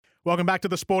Welcome back to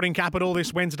the Sporting Capital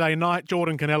this Wednesday night.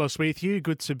 Jordan Canellis with you.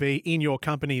 Good to be in your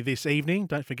company this evening.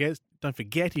 Don't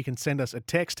forget you can send us a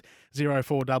text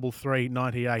 0433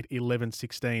 98 11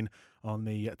 16 on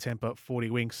the Temper 40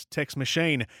 Winks text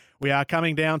machine. We are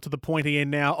coming down to the pointy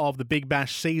end now of the Big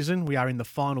Bash season. We are in the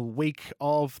final week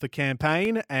of the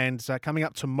campaign, and coming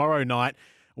up tomorrow night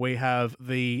we have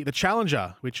the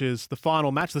Challenger, which is the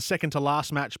final match, the second to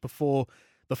last match before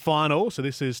the final. So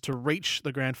this is to reach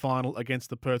the grand final against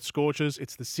the Perth Scorchers.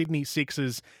 It's the Sydney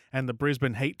Sixers and the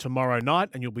Brisbane Heat tomorrow night,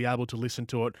 and you'll be able to listen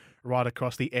to it right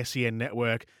across the SEN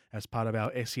network as part of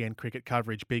our SEN cricket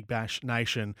coverage, Big Bash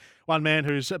Nation. One man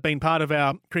who's been part of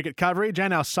our cricket coverage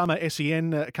and our summer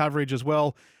SEN coverage as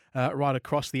well, right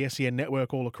across the SEN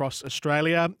network all across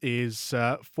Australia, is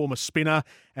former spinner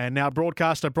and now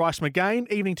broadcaster Bryce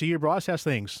McGain. Evening to you, Bryce. How's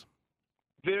things?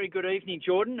 Very good evening,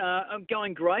 Jordan. I'm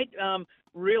going great.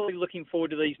 Really looking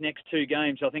forward to these next two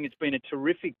games. I think it's been a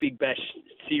terrific Big Bash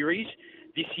series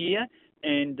this year.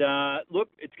 And look,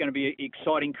 it's going to be an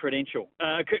exciting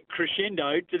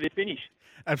crescendo to the finish.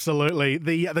 Absolutely.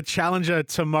 The Challenger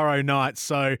tomorrow night.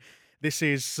 So this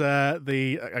is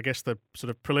the sort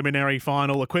of preliminary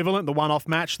final equivalent, the one-off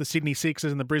match, the Sydney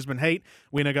Sixers and the Brisbane Heat.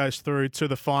 Winner goes through to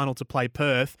the final to play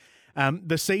Perth.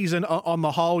 The season on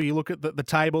the whole, you look at the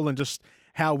table and just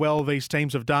how well these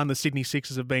teams have done. The Sydney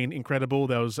Sixers have been incredible.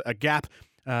 There was a gap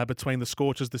between the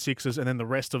Scorchers, the Sixers, and then the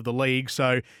rest of the league.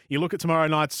 So you look at tomorrow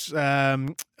night's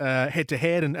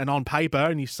head-to-head and on paper,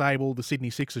 and you say, well, the Sydney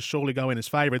Sixers surely go in as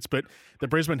favourites, but the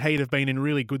Brisbane Heat have been in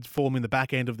really good form in the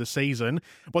back end of the season.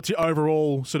 What's your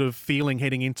overall sort of feeling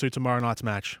heading into tomorrow night's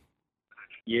match?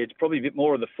 Yeah, it's probably a bit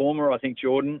more of the former, I think,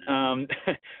 Jordan.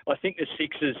 I think the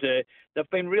Sixers, they've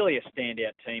been really a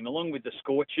standout team. Along with the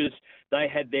Scorchers, they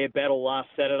had their battle last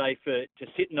Saturday to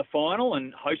sit in the final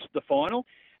and host the final.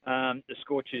 The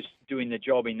Scorchers doing the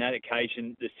job in that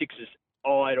occasion. The Sixers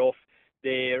eyed off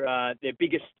their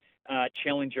biggest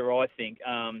challenger, I think.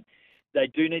 They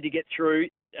do need to get through.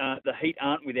 The Heat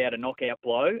aren't without a knockout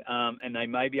blow, and they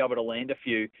may be able to land a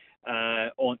few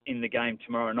in the game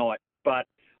tomorrow night. But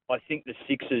I think the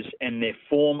Sixers and their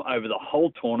form over the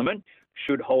whole tournament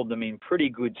should hold them in pretty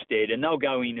good stead, and they'll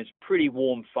go in as pretty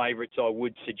warm favourites, I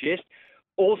would suggest.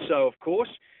 Also, of course,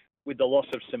 with the loss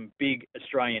of some big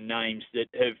Australian names that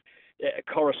have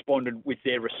corresponded with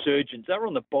their resurgence. They were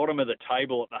on the bottom of the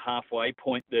table at the halfway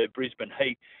point, the Brisbane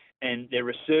Heat, and their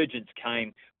resurgence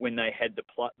came when they had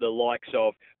the likes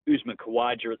of Usman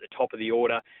Khawaja at the top of the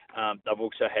order. They've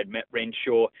also had Matt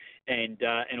Renshaw and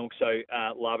also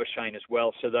Labuschagne as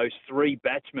well. So those three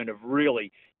batsmen have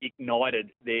really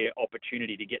ignited their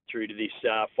opportunity to get through to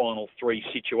this final three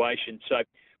situation. So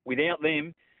without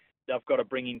them, they've got to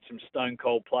bring in some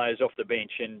stone-cold players off the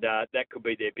bench, and that could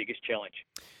be their biggest challenge.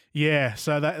 Yeah,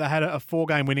 so they had a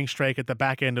four-game winning streak at the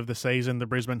back end of the season, the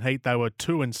Brisbane Heat. They were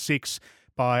 2-6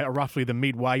 by roughly the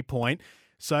midway point.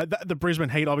 So the Brisbane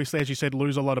Heat, obviously, as you said,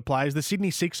 lose a lot of players. The Sydney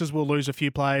Sixers will lose a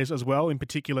few players as well, in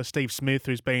particular Steve Smith,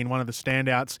 who's been one of the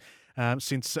standouts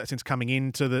since coming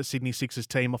into the Sydney Sixers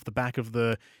team off the back of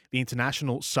the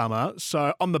international summer.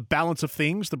 So on the balance of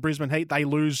things, the Brisbane Heat, they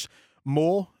lose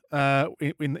more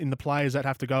in the players that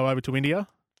have to go over to India?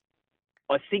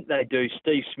 I think they do.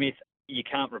 Steve Smith, you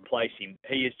can't replace him.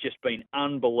 He has just been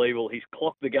unbelievable. He's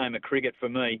clocked the game of cricket for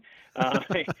me.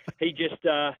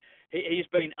 He's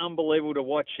been unbelievable to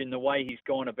watch in the way he's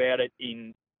gone about it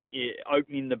in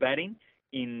opening the batting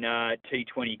in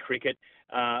T20 cricket.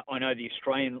 I know the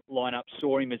Australian lineup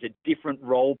saw him as a different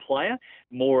role player,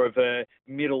 more of a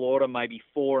middle order, maybe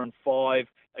 4 and 5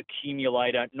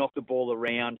 accumulator, knock the ball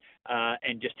around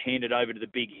and just hand it over to the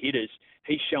big hitters.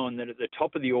 He's shown that at the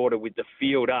top of the order with the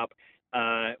field up,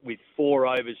 with 4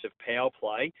 overs of power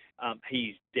play,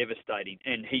 he's devastating,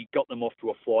 and he got them off to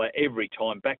a flyer every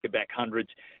time, back-to-back hundreds.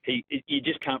 You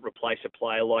just can't replace a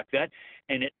player like that.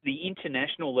 And at the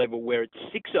international level, where it's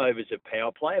 6 overs of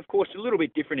power play, of course, a little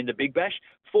bit different in the Big Bash,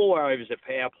 4 overs of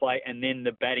power play, and then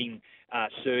the batting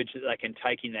surge that they can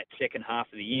take in that second half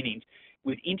of the innings.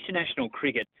 With international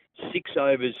cricket, 6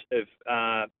 overs of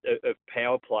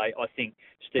power play, I think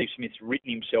Steve Smith's written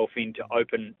himself in to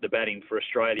open the batting for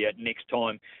Australia next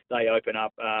time they open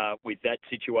up with that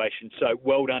situation. So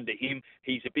well done to him.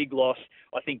 He's a big loss.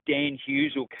 I think Dan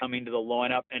Hughes will come into the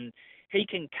lineup, and he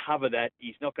can cover that.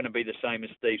 He's not going to be the same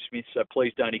as Steve Smith, so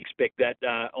please don't expect that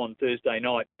on Thursday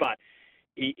night. But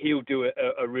he'll do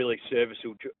a really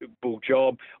serviceable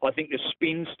job. I think the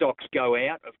spin stocks go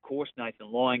out. Of course,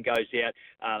 Nathan Lyon goes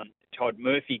out. Todd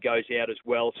Murphy goes out as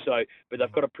well. So, but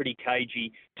they've got a pretty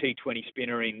cagey T20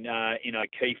 spinner in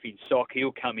O'Keefe in Sock.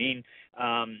 He'll come in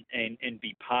and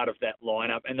be part of that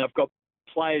lineup. And they've got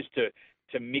players to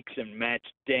to mix and match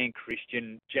Dan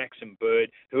Christian, Jackson Bird,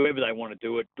 whoever they want to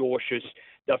do it, Dorcius.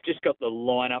 They've just got the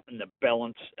lineup and the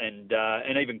balance, and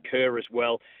even Kerr as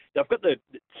well. They've got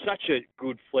such a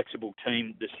good, flexible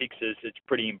team, the Sixers. It's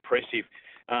pretty impressive.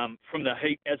 From the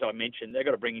Heat, as I mentioned, they've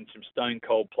got to bring in some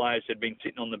stone-cold players that have been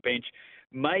sitting on the bench.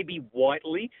 Maybe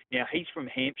Whiteley. Now, he's from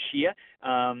Hampshire,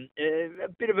 a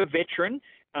bit of a veteran.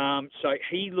 So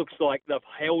he looks like they've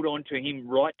held on to him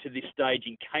right to this stage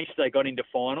in case they got into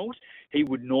finals. He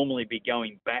would normally be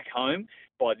going back home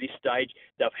by this stage.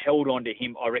 They've held on to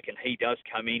him. I reckon he does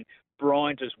come in.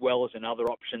 Bryant as well as another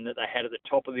option that they had at the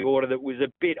top of the order that was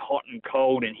a bit hot and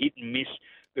cold and hit and miss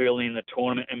early in the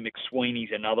tournament, and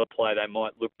McSweeney's another player they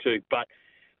might look to. But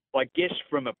I guess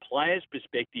from a player's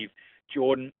perspective,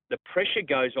 Jordan, the pressure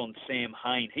goes on Sam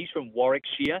Hain. He's from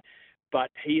Warwickshire,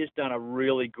 but he has done a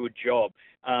really good job.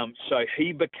 So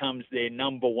he becomes their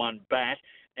number one bat,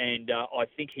 and I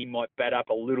think he might bat up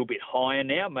a little bit higher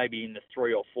now, maybe in the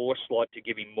 3 or 4 slot to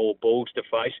give him more balls to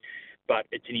face. But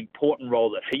it's an important role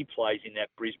that he plays in that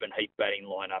Brisbane Heat batting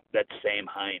lineup. That's Sam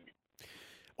Hain.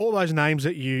 All those names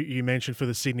that you mentioned for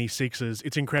the Sydney Sixers,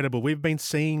 it's incredible. We've been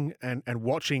seeing and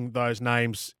watching those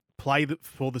names play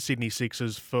for the Sydney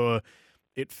Sixers for,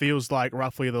 it feels like,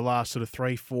 roughly the last sort of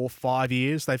 3, 4, 5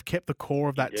 years. They've kept the core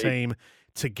of that team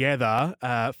together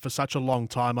for such a long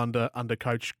time under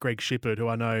Coach Greg Shipperd, who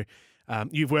I know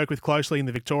you've worked with closely in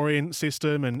the Victorian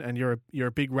system, and you're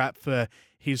a big rap for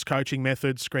his coaching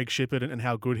methods, Greg Shipperd, and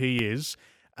how good he is.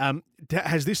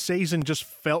 Has this season just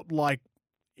felt like,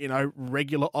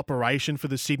 regular operation for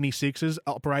the Sydney Sixers,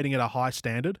 operating at a high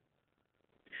standard?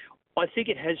 I think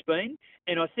it has been,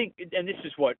 and I think, and this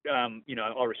is what,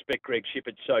 I respect Greg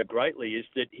Shipperd so greatly, is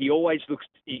that he always looks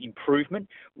at improvement.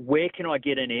 Where can I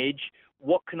get an edge?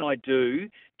 What can I do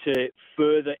to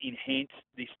further enhance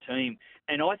this team?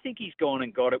 And I think he's gone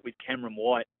and got it with Cameron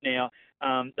White. Now,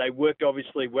 they worked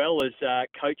obviously well as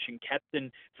coach and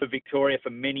captain for Victoria for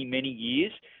many, many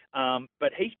years.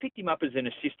 But he's picked him up as an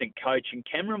assistant coach, and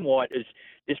Cameron White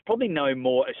there's probably no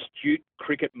more astute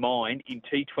cricket mind in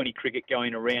T20 cricket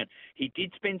going around. He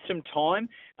did spend some time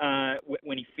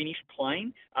when he finished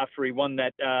playing after he won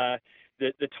that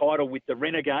the title with the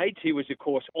Renegades. He was, of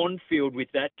course, on field with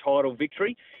that title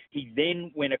victory. He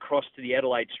then went across to the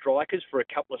Adelaide Strikers for a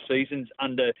couple of seasons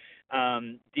under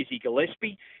Dizzy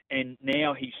Gillespie, and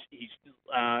now he's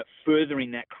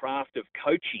furthering that craft of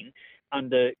coaching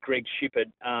under Greg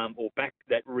Shipperd, or back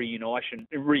that reunite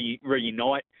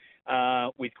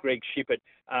with Greg Shipperd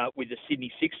with the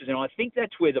Sydney Sixers. And I think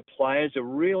that's where the players are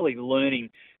really learning,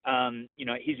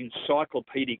 his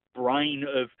encyclopedic brain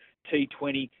of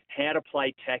T20, how to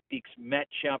play tactics,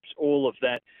 matchups, all of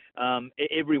that.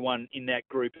 Everyone in that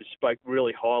group has spoke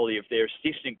really highly of their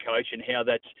assistant coach and how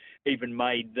that's even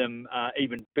made them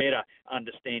even better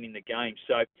understanding the game.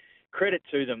 So credit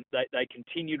to them. They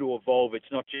continue to evolve.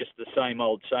 It's not just the same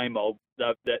old.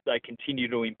 They continue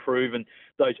to improve, and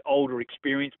those older,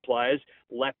 experienced players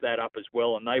lap that up as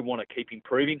well, and they want to keep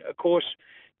improving. Of course,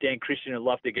 Dan Christian would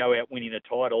love to go out winning a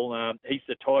title. He's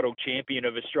the title champion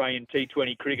of Australian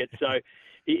T20 cricket, so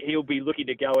he'll be looking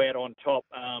to go out on top.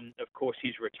 Of course,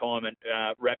 his retirement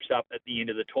wraps up at the end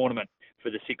of the tournament for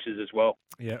the Sixers as well.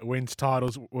 Yeah, wins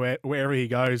titles wherever he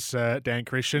goes, Dan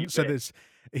Christian. So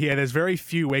there's very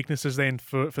few weaknesses then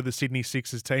for the Sydney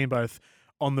Sixers team, both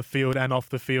on the field and off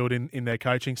the field in their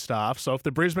coaching staff. So if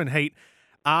the Brisbane Heat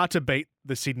are to beat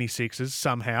the Sydney Sixers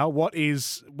somehow, what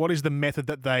is the method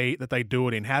that they do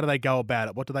it in? How do they go about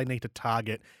it? What do they need to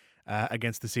target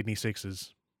against the Sydney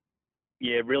Sixers?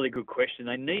 Yeah, really good question.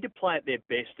 They need to play at their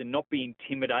best and not be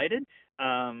intimidated.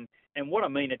 And what I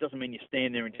mean, it doesn't mean you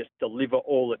stand there and just deliver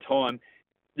all the time.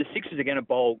 The Sixers are going to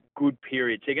bowl good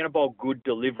periods. They're going to bowl good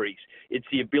deliveries. It's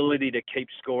the ability to keep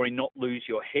scoring, not lose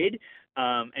your head,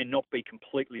 and not be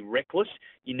completely reckless.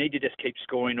 You need to just keep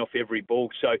scoring off every ball.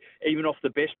 So even off the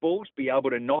best balls, be able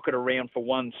to knock it around for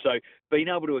one. So being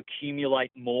able to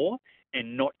accumulate more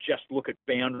and not just look at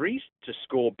boundaries to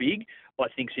score big, I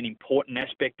think is an important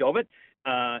aspect of it.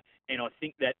 And I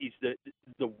think that is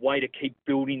the way to keep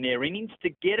building their innings to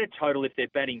get a total if they're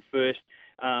batting first,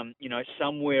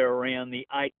 somewhere around the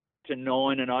 8 to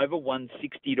 9 and over,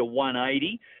 160 to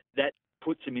 180. That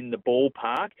puts them in the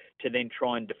ballpark to then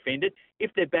try and defend it.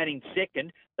 If they're batting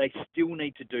second, they still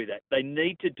need to do that. They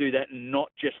need to do that and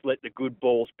not just let the good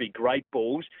balls be great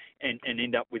balls and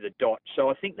end up with a dot. So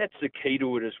I think that's the key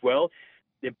to it as well.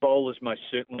 Their bowlers most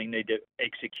certainly need to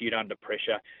execute under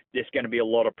pressure. There's going to be a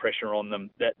lot of pressure on them.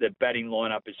 That the batting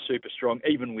lineup is super strong,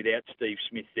 even without Steve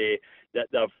Smith there. That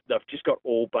they've just got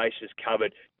all bases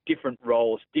covered, different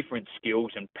roles, different skills,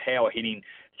 and power hitting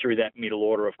through that middle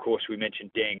order. Of course, we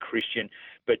mentioned Dan Christian,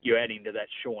 but you add into that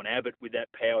Sean Abbott with that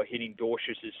power hitting.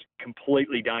 Dorcius is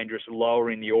completely dangerous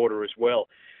lower in the order as well.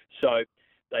 So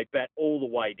they bat all the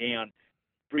way down.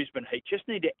 Brisbane Heat just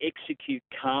need to execute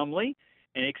calmly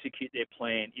and execute their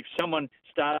plan. If someone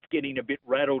starts getting a bit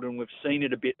rattled, and we've seen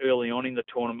it a bit early on in the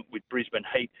tournament with Brisbane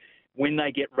Heat, when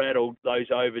they get rattled, those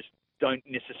overs don't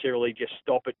necessarily just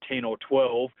stop at 10 or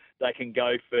 12. They can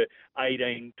go for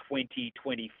 18, 20,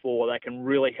 24. They can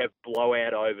really have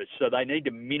blowout overs. So they need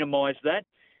to minimise that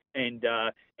and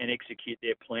execute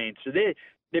their plan. So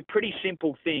they're pretty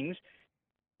simple things,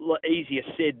 easier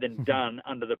said than done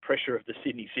under the pressure of the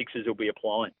Sydney Sixers will be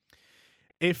applying.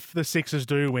 If the Sixers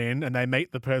do win and they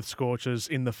meet the Perth Scorchers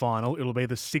in the final, it'll be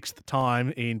the 6th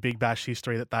time in Big Bash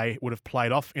history that they would have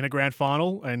played off in a grand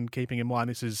final. And keeping in mind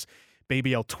this is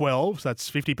BBL 12, so that's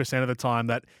 50% of the time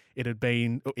that it would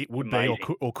be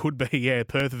or could be,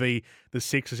 Perth v the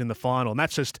Sixers in the final. And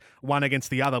that's just one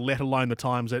against the other, let alone the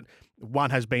times that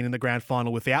one has been in the grand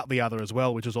final without the other as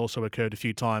well, which has also occurred a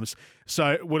few times.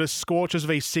 So would a Scorchers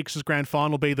v Sixers grand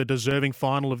final be the deserving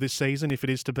final of this season if it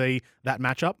is to be that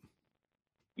matchup?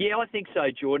 Yeah, I think so,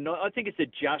 Jordan. I think it's a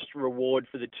just reward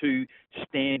for the two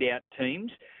standout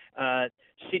teams.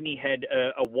 Sydney had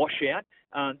a washout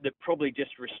that probably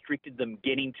just restricted them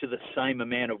getting to the same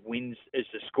amount of wins as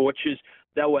the Scorchers.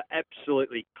 They were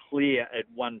absolutely clear at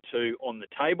 1-2 on the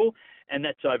table, and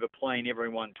that's overplaying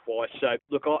everyone twice. So,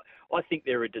 look, I think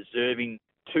they're a deserving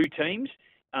two teams.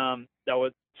 They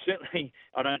were certainly,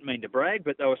 I don't mean to brag,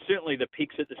 but they were certainly the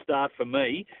picks at the start for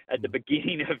me at the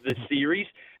beginning of the series,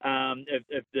 of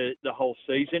the whole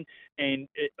season. And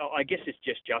I guess it's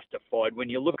just justified when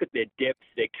you look at their depth,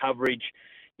 their coverage.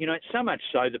 You know, so much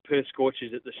so the Perth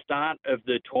Scorchers at the start of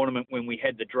the tournament when we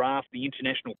had the draft, the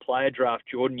international player draft,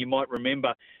 Jordan, you might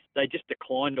remember, they just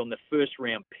declined on the first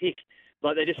round pick.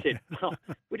 Like they just said, well,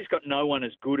 we just got no one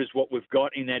as good as what we've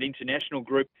got in that international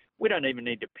group. We don't even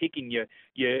need to pick in your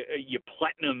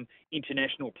platinum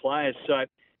international players. So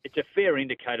it's a fair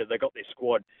indicator they got their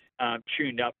squad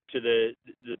tuned up to the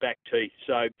back teeth.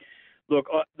 So, look,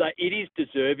 it is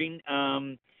deserving.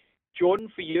 Jordan,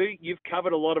 for you, you've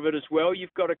covered a lot of it as well.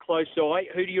 You've got a close eye.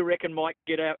 Who do you reckon might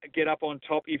get up on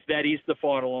top if that is the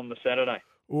final on the Saturday?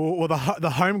 Well, the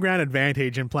home ground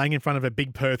advantage and playing in front of a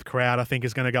big Perth crowd, I think,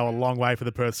 is going to go a long way for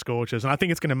the Perth Scorchers. And I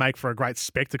think it's going to make for a great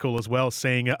spectacle as well,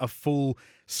 seeing a full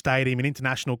stadium, an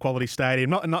international quality stadium.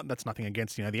 Not that's nothing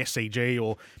against, the SCG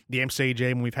or the MCG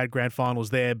when we've had grand finals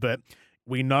there, but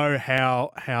we know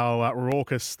how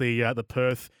raucous the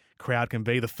Perth crowd can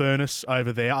be. The furnace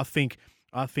over there, I think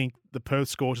the Perth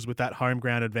Scorchers with that home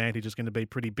ground advantage is going to be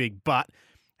pretty big. But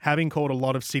having called a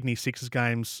lot of Sydney Sixers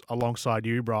games alongside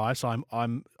you, Bryce, I've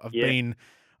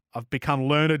become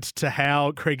learned to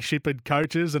how Greg Shipperd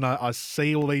coaches, and I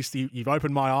see all these. You've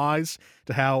opened my eyes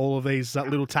to how all of these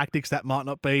little tactics that might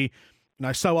not be,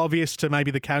 so obvious to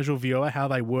maybe the casual viewer, how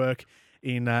they work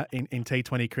in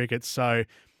T20 cricket. So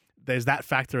there's that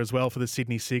factor as well for the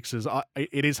Sydney Sixers.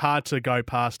 It is hard to go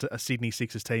past a Sydney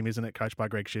Sixers team, isn't it, coached by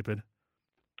Greg Shipperd?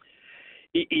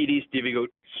 It is difficult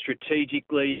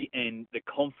strategically, and the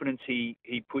confidence he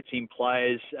puts in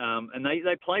players, and they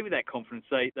play with that confidence.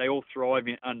 They all thrive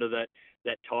under that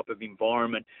type of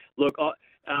environment. Look,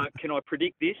 can I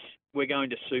predict this? We're going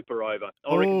to Super Over.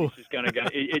 I reckon this is going to go.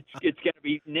 It's going to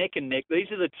be neck and neck. These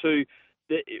are the two.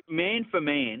 Man for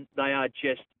man, they are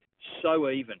just so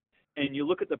even. And you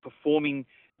look at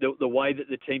the way that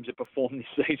the teams have performed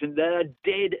this season. They are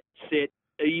dead set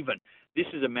even. This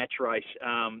is a match race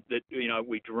that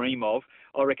we dream of.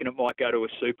 I reckon it might go to a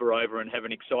Super Over and have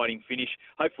an exciting finish.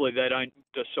 Hopefully they don't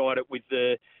decide it with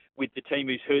the team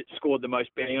who's scored the most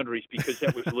boundaries, because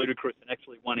that was ludicrous and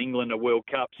actually won England a World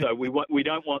Cup. So we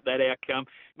don't want that outcome.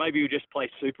 Maybe we'll just play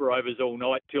Super Overs all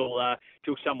night till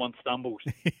someone stumbles.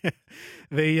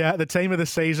 The team of the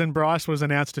season, Bryce, was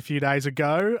announced a few days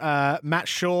ago. Matt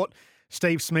Short,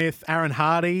 Steve Smith, Aaron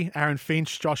Hardy, Aaron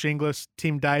Finch, Josh Inglis,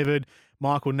 Tim David,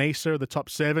 Michael Neser, the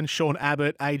top 7, Sean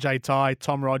Abbott, AJ Tye,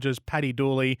 Tom Rogers, Paddy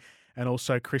Dooley, and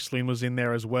also Chris Lynn was in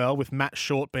there as well, with Matt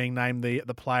Short being named the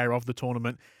player of the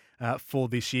tournament for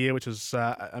this year, which is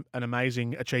an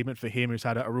amazing achievement for him, who's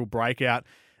had a real breakout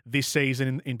this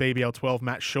season in BBL 12,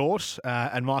 Matt Short.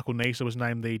 And Michael Neser was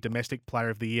named the Domestic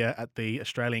Player of the Year at the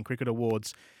Australian Cricket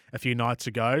Awards a few nights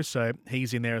ago, so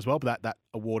he's in there as well. But that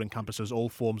award encompasses all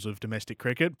forms of domestic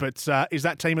cricket. But is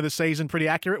that team of the season pretty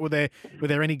accurate? Were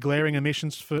there any glaring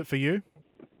omissions for you?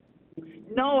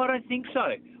 No, I don't think so.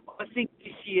 I think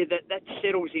this year that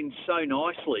settles in so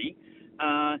nicely.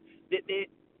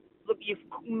 Look, you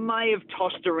may have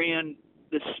tossed around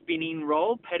the spinning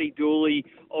role. Paddy Dooley,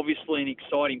 obviously an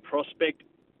exciting prospect,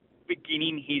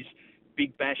 beginning his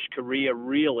Big Bash career,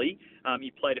 really.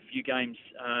 He played a few games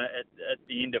at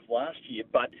the end of last year,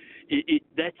 but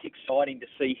that's exciting to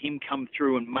see him come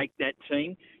through and make that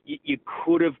team. You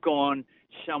could have gone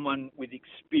someone with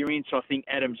experience. I think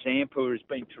Adam Zampa has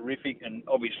been terrific, and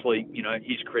obviously,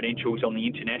 his credentials on the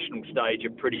international stage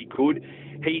are pretty good.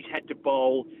 He's had to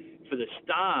bowl for the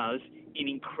Stars in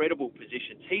incredible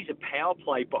positions. He's a power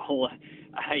play bowler,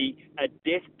 a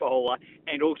death bowler,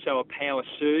 and also a power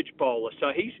surge bowler.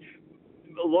 So he's,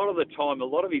 a lot of the time, a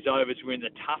lot of his overs were in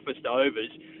the toughest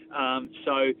overs.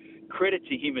 So credit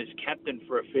to him as captain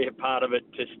for a fair part of it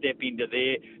to step into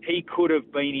there. He could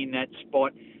have been in that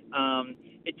spot.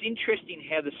 It's interesting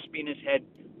how the spinners had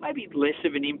maybe less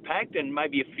of an impact, and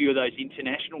maybe a few of those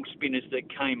international spinners that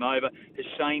came over.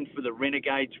 Hussain for the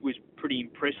Renegades was pretty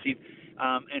impressive.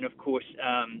 And of course,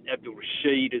 Abdul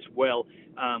Rashid as well.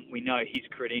 We know his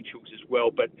credentials as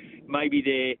well, but maybe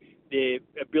their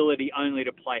ability only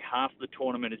to play half the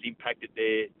tournament has impacted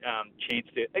their chance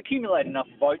to accumulate enough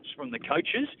votes from the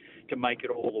coaches to make it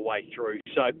all the way through.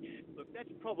 So, look, that's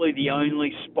probably the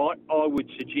only spot I would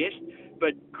suggest.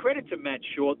 But credit to Matt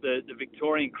Short, the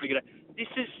Victorian cricketer. This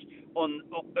has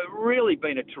really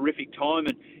been a terrific time,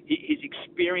 and his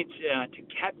experience to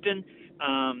captain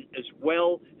as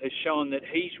well has shown that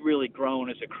he's really grown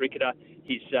as a cricketer.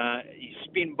 His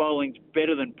spin bowling's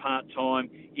better than part-time.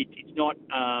 It's not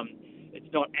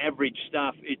average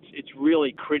stuff. It's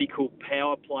really critical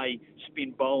power play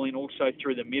spin bowling, also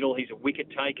through the middle. He's a wicket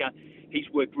taker. He's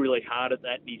worked really hard at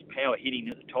that, and his power hitting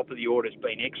at the top of the order has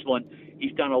been excellent.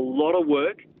 He's done a lot of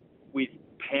work with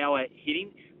power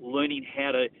hitting, learning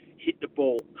how to hit the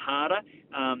ball harder,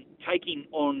 taking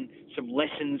on some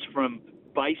lessons from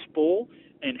baseball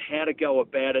and how to go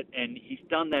about it, and he's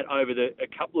done that over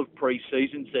a couple of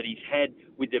pre-seasons that he's had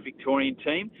with the Victorian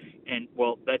team, and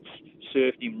well, that's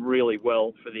served him really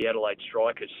well for the Adelaide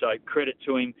Strikers. So credit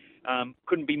to him.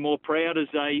 Couldn't be more proud as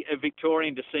a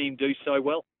Victorian to see him do so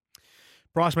well.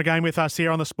 Bryce McGain with us here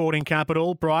on the Sporting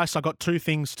Capital. Bryce, I've got two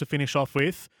things to finish off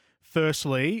with.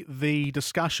 Firstly, the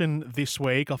discussion this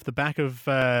week off the back of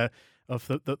the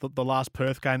last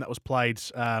Perth game that was played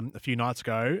a few nights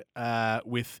ago,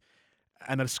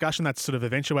 and the discussion that's sort of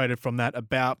eventuated from that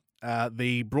about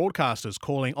the broadcasters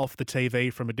calling off the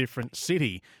TV from a different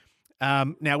city.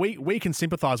 Now, we can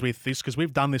sympathise with this because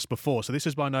we've done this before. So this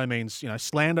is by no means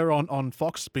slander on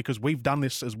Fox, because we've done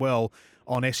this as well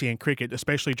on SEN Cricket,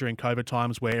 especially during COVID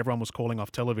times where everyone was calling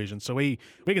off television. So we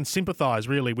can sympathise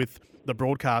really with the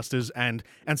broadcasters, and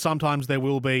sometimes there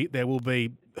will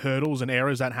be hurdles and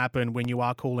errors that happen when you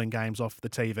are calling games off the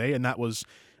TV, and that was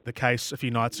the case a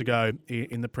few nights ago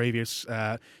in the previous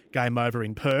game over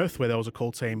in Perth, where there was a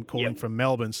call team calling from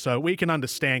Melbourne. So we can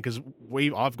understand, because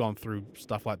I've gone through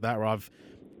stuff like that where I've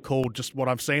called just what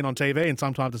I've seen on TV, and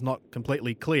sometimes it's not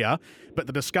completely clear. But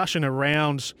the discussion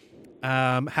around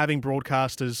having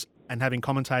broadcasters and having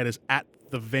commentators at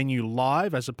the venue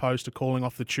live as opposed to calling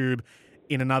off the tube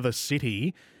in another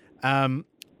city,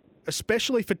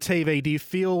 especially for TV, do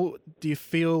you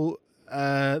feel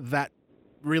that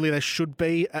really there should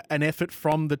be an effort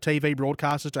from the TV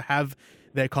broadcasters to have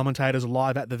their commentators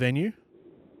live at the venue?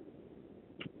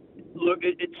 Look,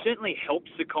 it certainly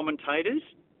helps the commentators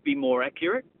be more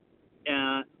accurate.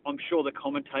 I'm sure the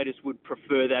commentators would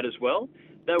prefer that as well.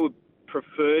 They would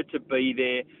prefer to be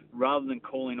there rather than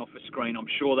calling off a screen. I'm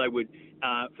sure they would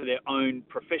for their own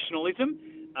professionalism.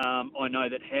 I know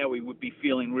that Howie would be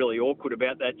feeling really awkward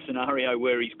about that scenario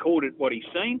where he's called it what he's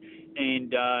seen,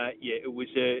 and it was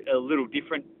a little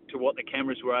different to what the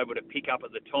cameras were able to pick up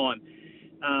at the time.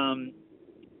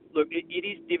 Look, it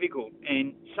is difficult,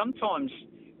 and sometimes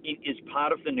as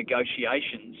part of the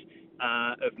negotiations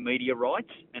of media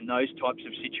rights and those types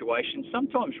of situations,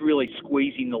 sometimes really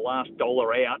squeezing the last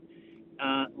dollar out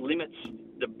limits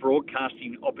the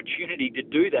broadcasting opportunity to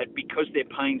do that, because they're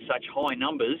paying such high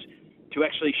numbers to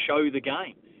actually show the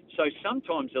game. So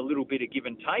sometimes a little bit of give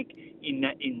and take in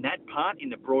that part, in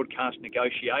the broadcast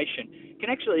negotiation, can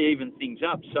actually even things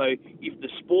up. So if the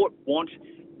sport want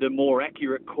the more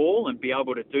accurate call and be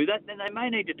able to do that, then they may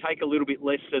need to take a little bit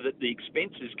less so that the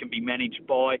expenses can be managed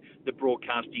by the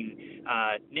broadcasting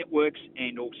networks,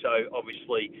 and also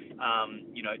obviously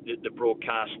the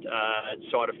broadcast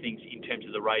side of things in terms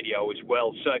of the radio as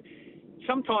well. So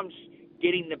sometimes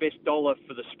getting the best dollar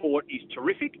for the sport is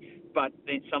terrific, but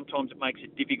then sometimes it makes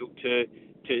it difficult to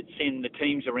send the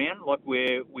teams around like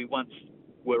where we once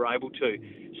were able to.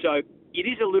 So it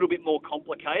is a little bit more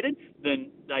complicated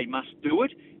than they must do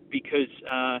it, because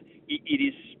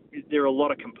there are a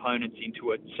lot of components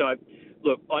into it. So,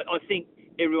 look, I think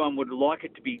everyone would like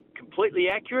it to be completely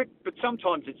accurate, but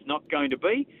sometimes it's not going to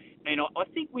be. and I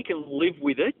think we can live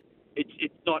with it.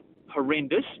 It's not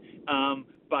horrendous,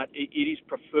 but it is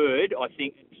preferred. I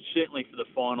think certainly for the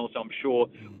finals, I'm sure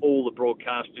all the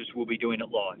broadcasters will be doing it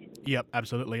live. Yep,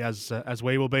 absolutely, as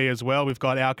we will be as well. We've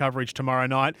got our coverage tomorrow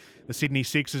night. The Sydney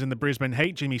Sixers and the Brisbane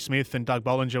Heat. Jimmy Smith and Doug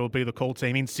Bollinger will be the call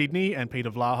team in Sydney, and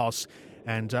Peter Vlahos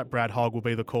and Brad Hogg will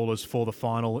be the callers for the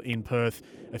final in Perth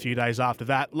a few days after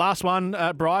that. Last one,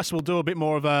 Bryce, we'll do a bit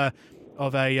more of a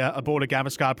Border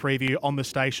Gavaskar preview on the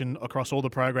station across all the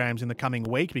programs in the coming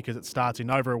week, because it starts in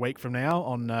over a week from now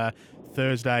on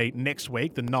Thursday next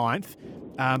week, the 9th.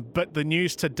 But the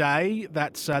news today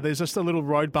that there's just a little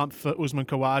road bump for Usman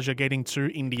Khawaja getting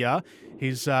to India.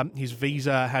 His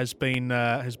visa has been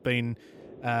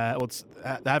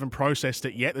they haven't processed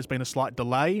it yet. There's been a slight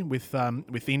delay with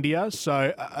India.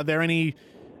 So are there any?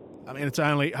 I mean,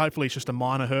 hopefully it's just a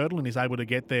minor hurdle and he's able to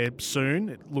get there soon.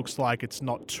 It looks like it's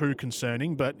not too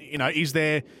concerning, but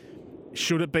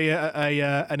should it be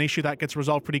an issue that gets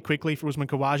resolved pretty quickly for Usman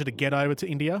Khawaja to get over to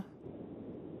India?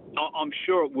 I'm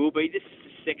sure it will be. This is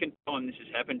the second time this has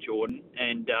happened, Jordan,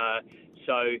 and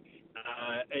so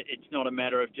it's not a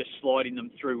matter of just sliding them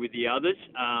through with the others.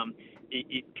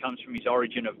 It comes from his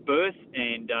origin of birth,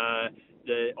 and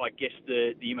I guess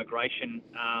the immigration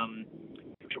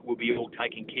will be all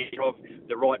taken care of.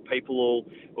 The right people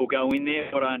will go in there.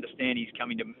 What I understand, he's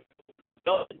coming to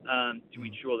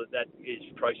ensure that is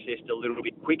processed a little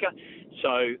bit quicker.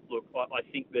 So, look, I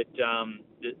think that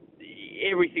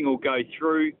everything will go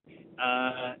through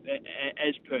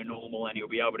as per normal, and he'll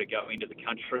be able to go into the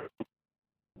country.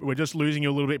 We're just losing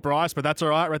you a little bit, Bryce, but that's all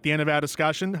right. We're at the end of our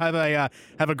discussion. Have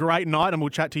a great night, and we'll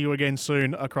chat to you again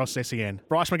soon across SEN.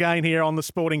 Bryce McGain here on the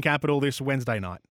Sporting Capital this Wednesday night.